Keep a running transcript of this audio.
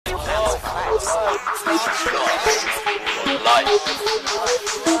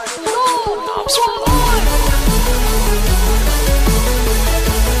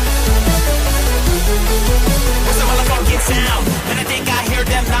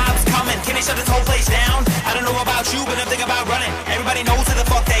Shut this whole place down. I don't know about you, but I'm thinking about running. Everybody knows who the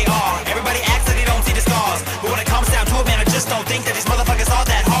fuck they are. Everybody acts like they don't see the stars. But when it comes down to it, man, I just don't think that these motherfuckers are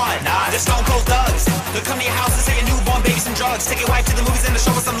that hard. Nah, they're stone cold thugs. They'll come to your house and say a newborn baby some drugs. Take your wife to the movies and to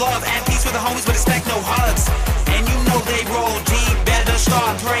show us some love. At peace with the homies, but expect no harm.